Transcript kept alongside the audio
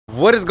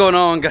What is going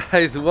on,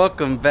 guys?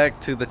 Welcome back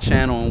to the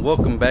channel and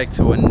welcome back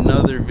to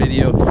another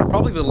video,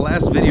 probably the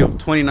last video of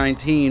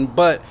 2019,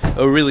 but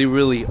a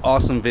really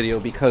awesome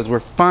video because we're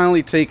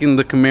finally taking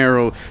the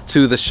Camaro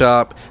to the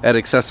shop at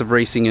Excessive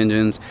Racing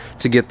Engines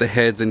to get the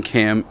heads and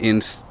cam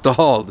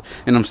installed,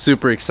 and I'm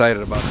super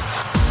excited about it.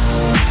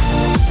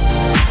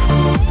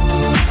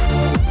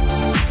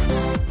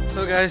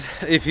 So guys,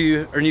 if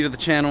you are new to the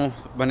channel,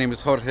 my name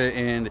is Jorge,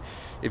 and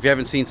if you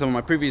haven't seen some of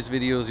my previous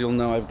videos, you'll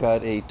know I've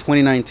got a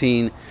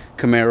 2019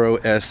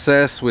 Camaro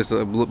SS with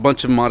a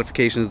bunch of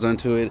modifications done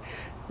to it.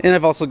 And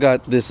I've also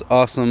got this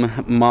awesome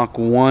Mach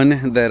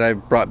 1 that I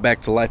brought back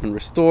to life and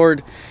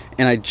restored.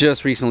 And I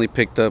just recently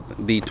picked up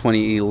the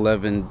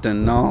 2011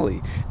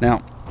 Denali.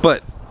 Now,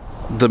 but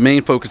the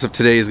main focus of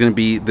today is going to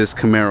be this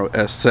Camaro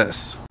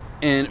SS.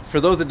 And for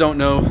those that don't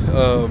know,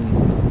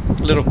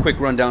 little quick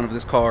rundown of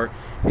this car.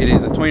 It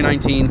is a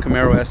 2019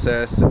 Camaro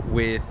SS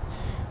with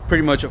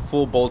pretty much a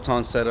full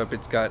bolt-on setup.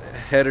 It's got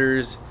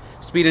headers,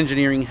 Speed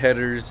Engineering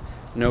headers,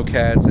 no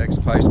cats,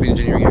 X-pipe, Speed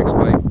Engineering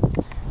X-pipe,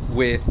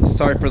 with,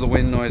 sorry for the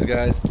wind noise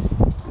guys,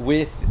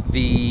 with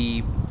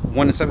the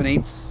 1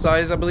 7/8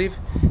 size, I believe.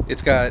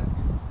 It's got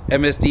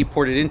MSD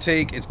ported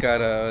intake, it's got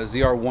a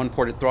ZR1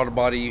 ported throttle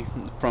body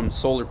from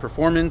Solar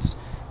Performance,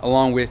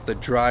 along with the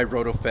dry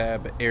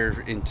Rotofab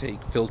air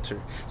intake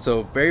filter.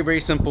 So very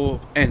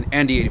simple, and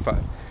the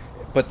 85.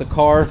 But the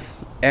car,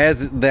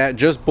 as that,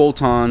 just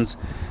bolt-ons,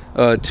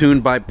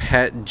 tuned by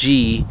Pat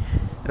G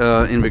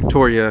in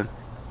Victoria,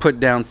 put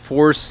down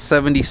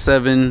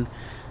 477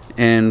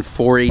 and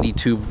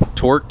 482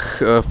 torque,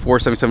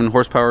 477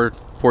 horsepower,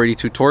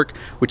 482 torque,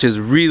 which is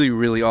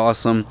really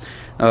awesome.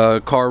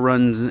 Car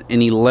runs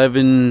in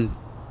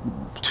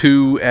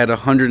 11.2 at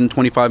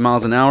 125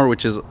 miles an hour,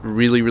 which is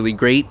really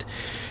great.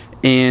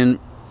 And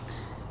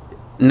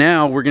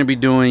now we're going to be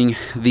doing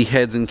the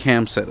heads and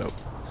cam setup.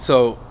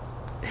 So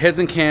heads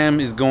and cam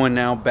is going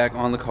now back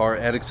on the car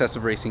at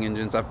Excessive Racing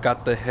Engines. I've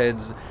got the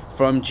heads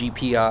from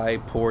GPI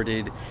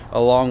ported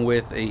along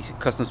with a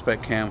custom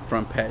spec cam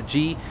from Pat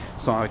G,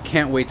 so I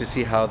can't wait to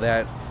see how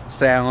that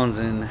sounds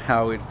and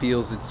how it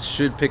feels. It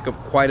should pick up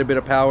quite a bit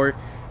of power,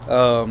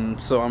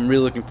 so I'm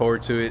really looking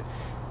forward to it.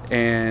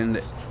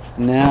 And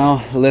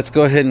now let's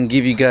go ahead and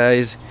give you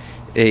guys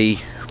a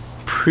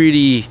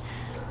pretty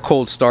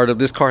cold startup.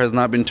 This car has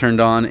not been turned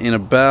on in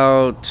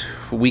about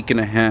a week and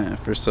a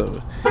half or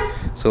so.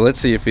 So let's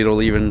see if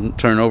it'll even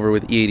turn over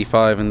with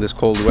E85 in this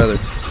cold weather.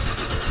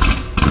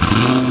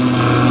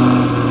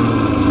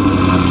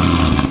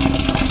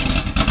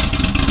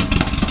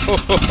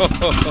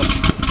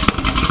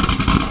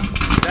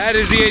 That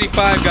is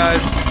E85,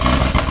 guys.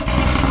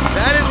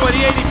 That is what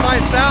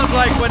E85 sounds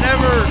like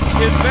whenever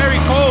it's very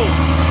cold.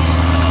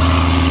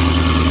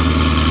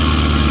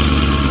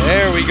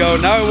 There we go.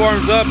 Now it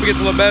warms up, it gets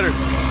a little better.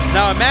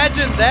 Now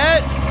imagine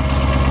that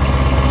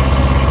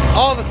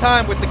all the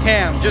time with the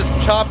cam, just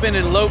chopping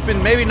and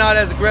loping, maybe not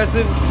as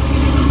aggressive.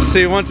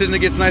 See, once it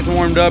gets nice and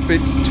warmed up,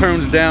 it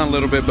turns down a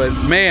little bit, but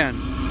man,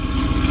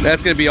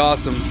 that's gonna be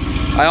awesome.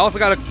 I also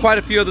got quite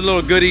a few other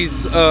little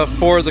goodies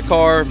for the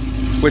car,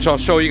 which I'll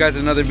show you guys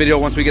in another video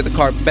once we get the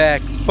car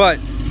back. But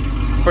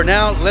for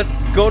now, let's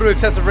go to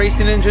Excessive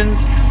Racing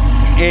Engines,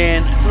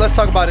 and so let's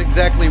talk about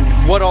exactly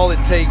what all it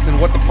takes and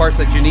what the parts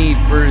that you need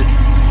for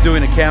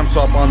doing a cam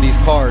swap on these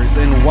cars,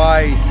 and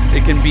why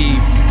it can be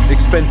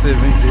expensive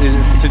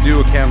to do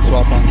a cam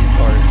swap on these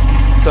cars.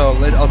 So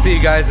I'll see you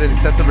guys at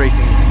Excessive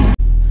Racing.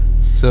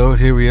 So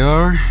here we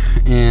are,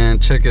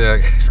 and check it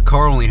out. This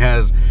car only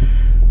has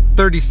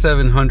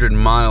 3,700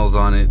 miles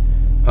on it,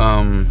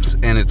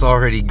 and it's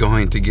already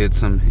going to get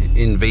some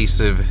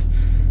invasive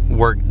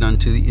work done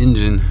to the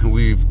engine.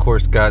 We've of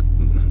course got,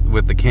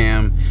 with the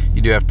cam,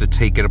 you do have to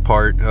take it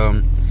apart,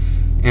 and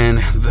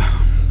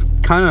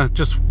kind of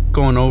just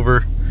going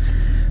over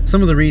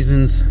some of the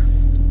reasons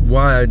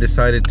why I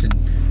decided to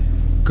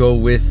go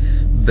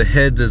with the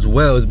heads as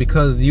well is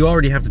because you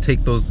already have to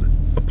take those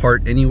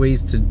apart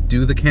anyways to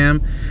do the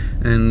cam.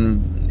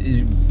 And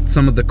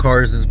some of the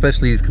cars,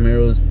 especially these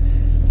Camaros,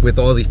 with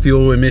all the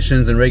fuel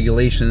emissions and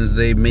regulations,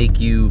 they make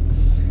you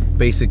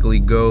basically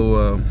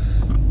go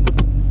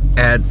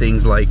add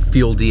things like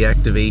fuel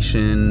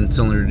deactivation,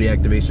 cylinder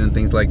deactivation, and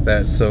things like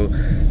that. So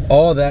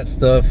all that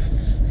stuff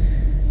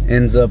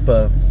ends up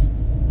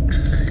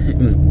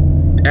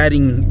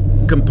adding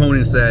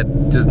components that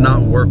does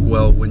not work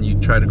well when you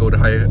try to go to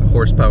high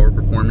horsepower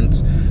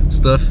performance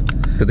stuff,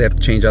 because they have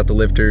to change out the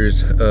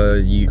lifters,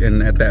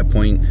 and at that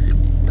point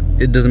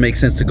it doesn't make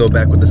sense to go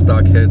back with the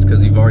stock heads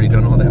because you've already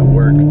done all that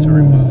work to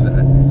remove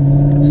that.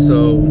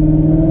 So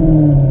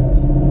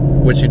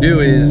what you do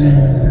is,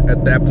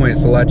 at that point,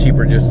 it's a lot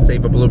cheaper, just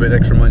save up a little bit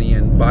extra money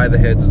and buy the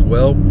heads as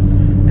well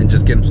and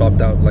just get them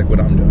swapped out like what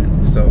I'm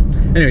doing. So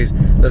anyways,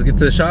 let's get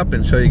to the shop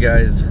and show you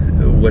guys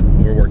what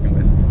we're working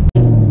with.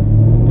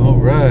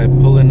 Alright,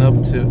 pulling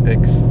up to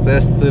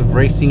Excessive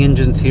Racing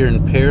Engines here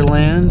in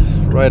Pearland,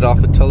 right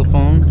off a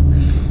telephone.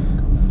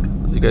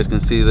 As you guys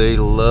can see, they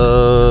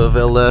love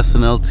LS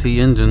and LT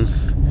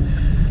engines.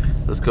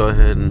 Let's go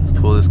ahead and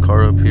pull this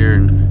car up here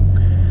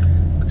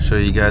and show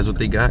you guys what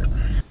they got.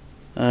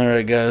 All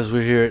Alright guys,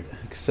 we're here at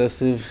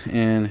Excessive,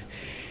 and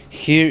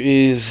here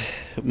is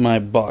my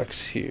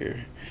box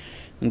here.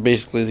 And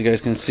basically, as you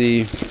guys can see,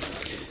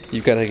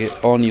 you've got to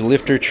get all new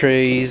lifter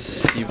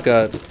trays, you've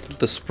got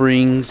the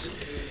springs,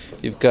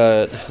 you've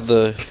got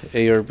the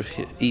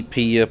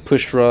EP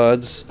push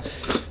rods,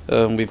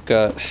 we've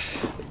got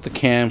the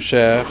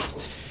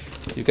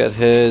camshaft, you've got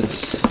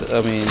heads,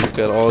 you've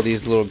got all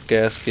these little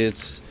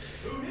gaskets.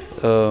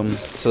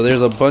 So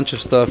there's a bunch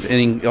of stuff,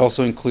 and it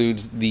also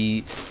includes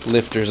the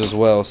lifters as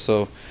well.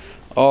 So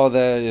all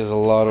that is a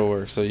lot of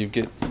work. So you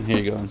get, here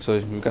you go, and so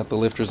we've got the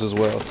lifters as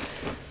well.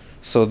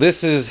 So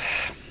this is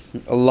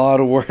a lot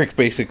of work,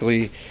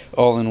 basically,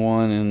 all in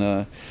one.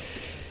 And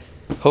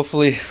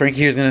hopefully Frankie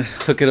here is gonna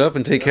hook it up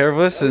and take care of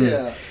us,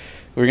 and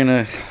we're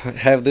gonna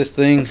have this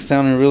thing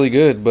sounding really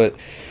good. But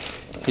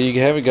here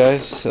you have it,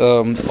 guys.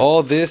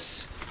 All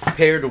this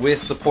paired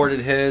with the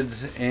ported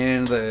heads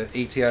and the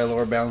ATI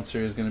lower balancer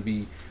is going to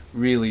be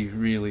really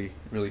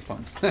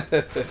fun.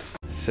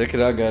 Check it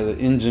out, guys, the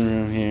engine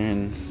room here,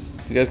 and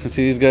you guys can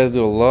see these guys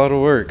do a lot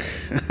of work.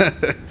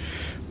 a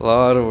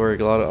lot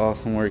of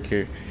awesome work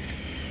here.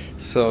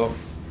 So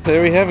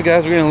there we have it,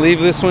 guys. We're going to leave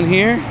this one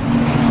here.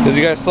 As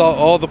you guys saw,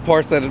 all the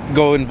parts that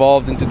go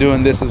involved into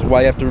doing this is why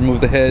you have to remove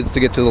the heads to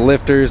get to the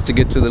lifters, to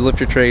get to the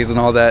lifter trays and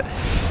all that.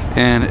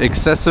 And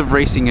Excessive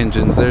Racing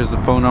Engines, there's the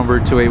phone number,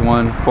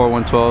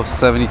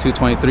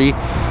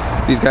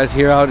 281-4112-7223. These guys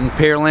here out in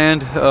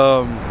Pearland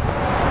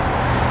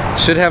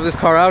should have this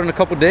car out in a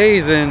couple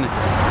days, and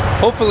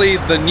hopefully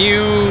the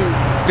new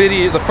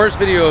video, the first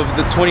video of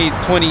the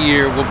 2020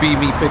 year, will be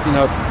me picking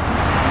up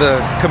the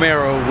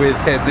Camaro with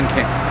heads and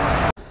cam.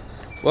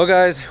 Well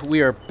guys,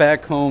 we are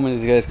back home, and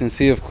as you guys can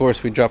see, of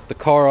course, we dropped the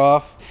car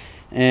off,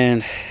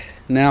 and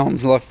now I'm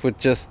left with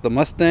just the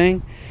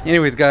Mustang.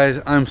 Anyways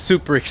guys, I'm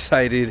super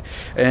excited,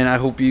 and I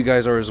hope you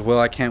guys are as well.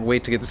 I can't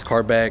wait to get this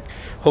car back,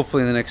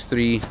 hopefully in the next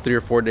three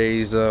or four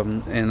days,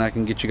 and I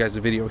can get you guys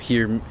a video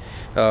here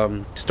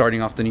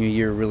starting off the new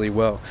year really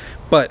well.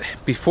 But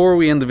before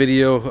we end the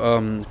video,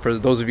 for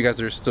those of you guys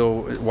that are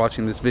still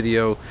watching this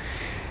video,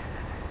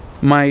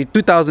 my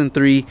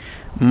 2003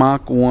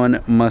 Mach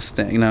 1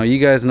 Mustang. Now you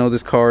guys know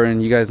this car,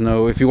 and you guys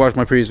know, if you watch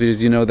my previous videos,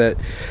 you know that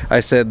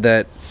I said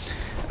that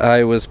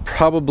I was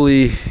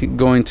probably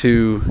going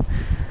to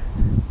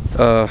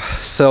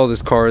sell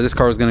this car. This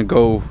car was going to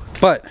go,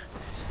 but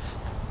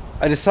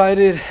I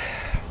decided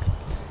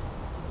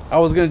I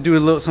was going to do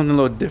something a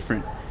little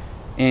different.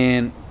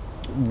 And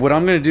what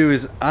I'm going to do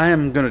is I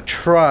am going to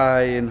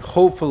try and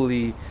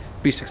hopefully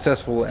be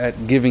successful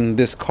at giving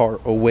this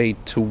car away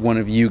to one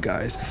of you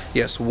guys.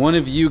 Yes, one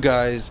of you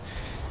guys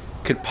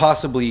could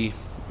possibly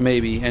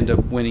maybe end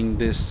up winning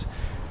this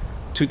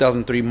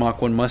 2003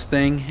 Mach 1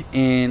 Mustang,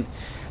 and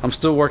I'm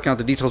still working out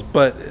the details,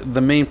 but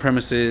the main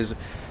premise is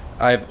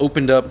I've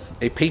opened up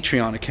a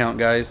Patreon account,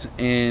 guys,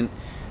 and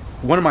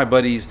one of my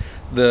buddies,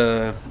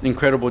 the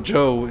Incredible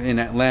Joe in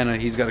Atlanta,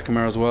 he's got a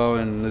Camaro as well,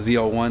 and the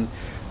ZL1.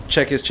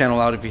 Check his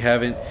channel out if you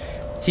haven't.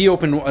 He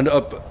opened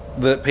up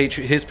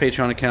his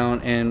Patreon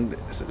account and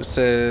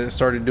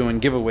started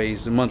doing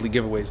giveaways and monthly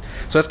giveaways.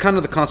 So that's kind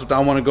of the concept I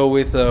want to go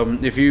with.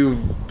 If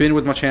you've been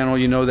with my channel,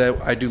 you know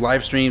that I do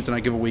live streams and I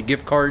give away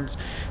gift cards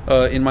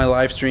in my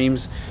live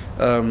streams.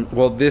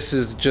 Well, this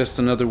is just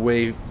another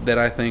way that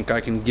I think I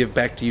can give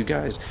back to you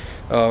guys,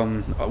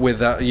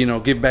 without,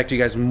 give back to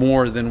you guys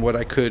more than what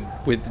I could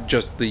with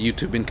just the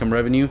YouTube income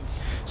revenue.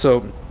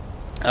 So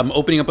I'm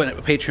opening up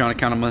a Patreon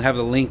account. I'm gonna have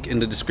the link in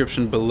the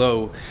description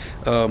below,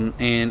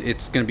 and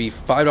it's gonna be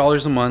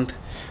 $5 a month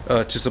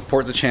to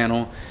support the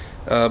channel.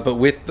 But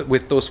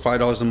with those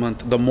 $5 a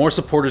month, the more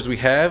supporters we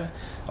have,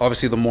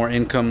 obviously the more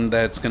income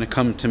that's gonna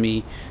come to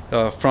me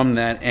from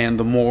that, and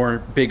the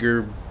more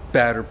bigger,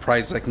 badder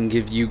prizes I can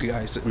give you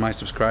guys, my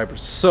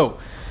subscribers. So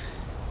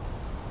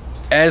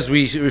as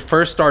we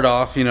first start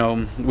off,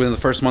 within the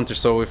first month or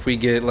so, if we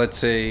get, let's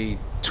say,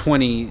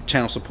 20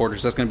 channel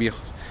supporters, that's gonna be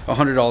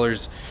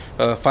 $100.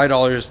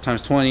 $5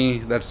 times 20,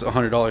 that's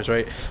 $100,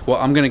 right? Well,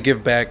 I'm gonna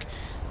give back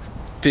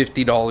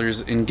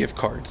 $50 in gift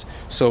cards.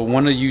 So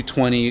one of you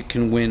 20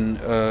 can win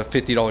a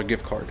 $50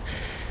 gift card,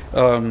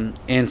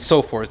 and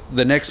so forth.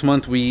 The next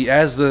month,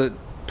 as the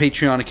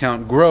Patreon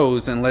account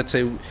grows, and let's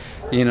say,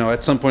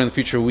 at some point in the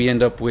future we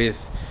end up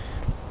with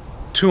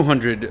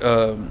 200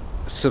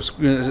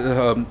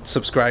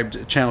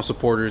 subscribed channel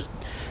supporters,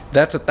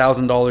 that's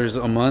 $1,000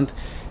 a month,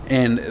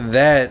 and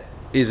that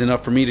is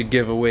enough for me to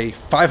give away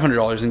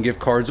 $500 in gift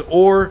cards,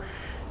 or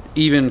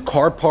even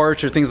car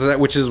parts or things like that,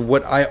 which is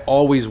what I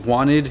always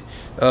wanted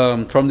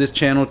from this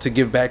channel, to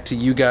give back to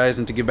you guys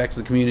and to give back to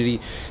the community.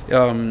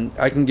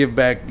 I can give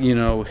back,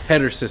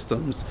 header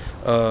systems,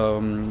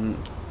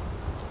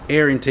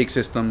 air intake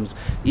systems,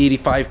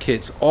 E85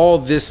 kits. All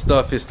this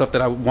stuff is stuff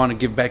that I want to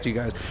give back to you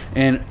guys,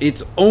 and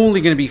it's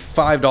only going to be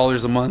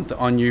 $5 a month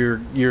on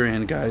your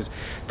end, guys.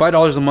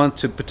 $5 a month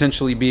to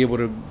potentially be able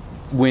to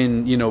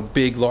win,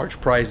 big, large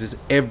prizes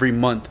every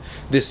month.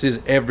 This is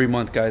every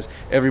month, guys.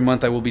 Every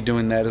month I will be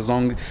doing that. As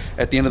long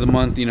at the end of the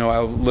month,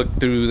 I'll look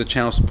through the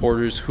channel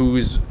supporters who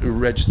is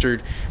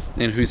registered,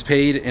 and who's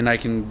paid, and I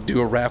can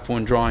do a raffle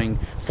and drawing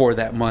for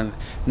that month.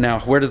 Now,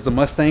 where does the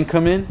Mustang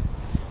come in?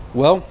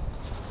 Well,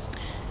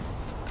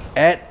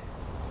 at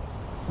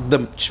the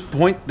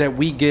point that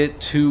we get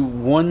to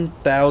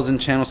 1,000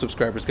 channel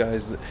subscribers,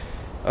 guys,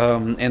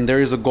 and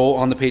there is a goal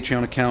on the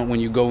Patreon account. When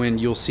you go in,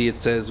 you'll see it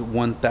says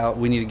 1,000.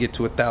 We need to get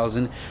to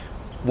 1,000.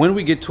 When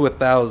we get to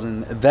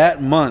 1,000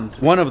 that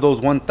month, one of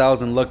those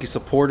 1,000 lucky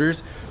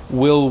supporters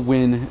will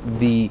win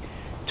the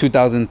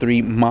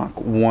 2003 Mach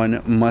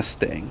 1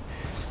 Mustang.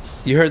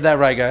 You heard that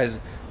right, guys.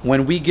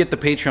 When we get the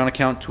Patreon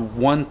account to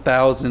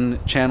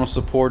 1,000 channel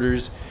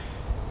supporters,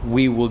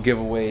 we will give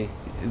away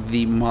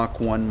the Mach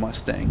 1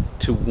 Mustang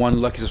to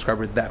one lucky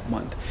subscriber that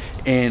month.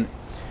 And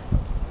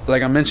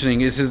like I'm mentioning,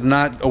 this is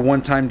not a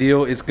one-time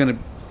deal.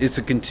 It's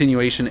a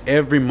continuation.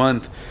 Every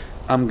month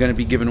I'm gonna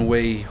be giving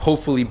away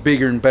hopefully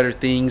bigger and better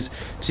things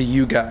to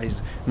you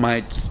guys,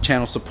 my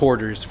channel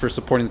supporters, for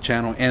supporting the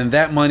channel. And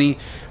that money,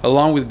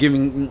 along with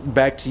giving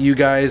back to you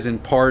guys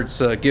and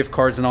parts, gift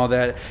cards and all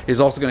that,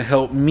 is also gonna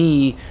help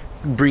me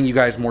bring you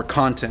guys more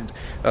content,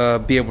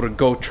 be able to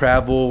go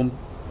travel,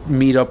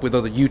 meet up with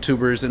other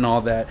YouTubers and all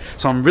that.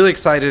 So I'm really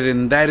excited,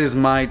 and that is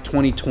my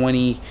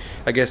 2020,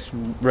 I guess,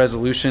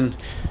 resolution,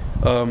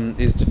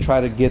 is to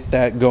try to get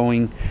that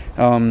going.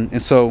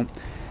 And so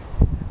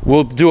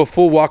we'll do a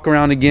full walk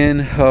around again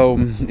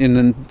in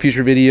the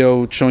future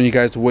video, showing you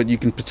guys what you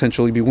can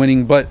potentially be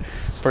winning. But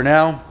for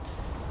now,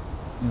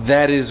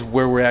 that is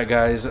where we're at,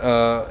 guys.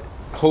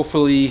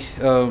 Hopefully,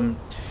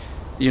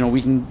 you know,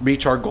 we can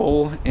reach our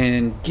goal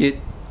and get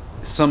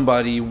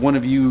somebody, one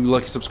of you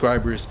lucky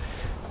subscribers,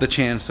 the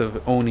chance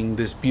of owning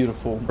this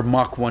beautiful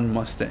Mach 1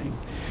 Mustang.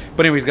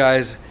 But anyways,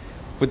 guys,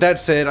 with that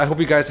said, I hope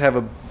you guys have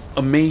an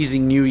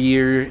amazing new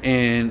year,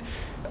 and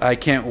I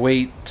can't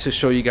wait to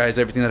show you guys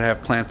everything that I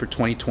have planned for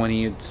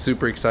 2020. It's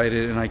super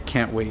excited, and I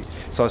can't wait.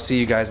 So I'll see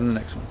you guys in the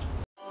next one.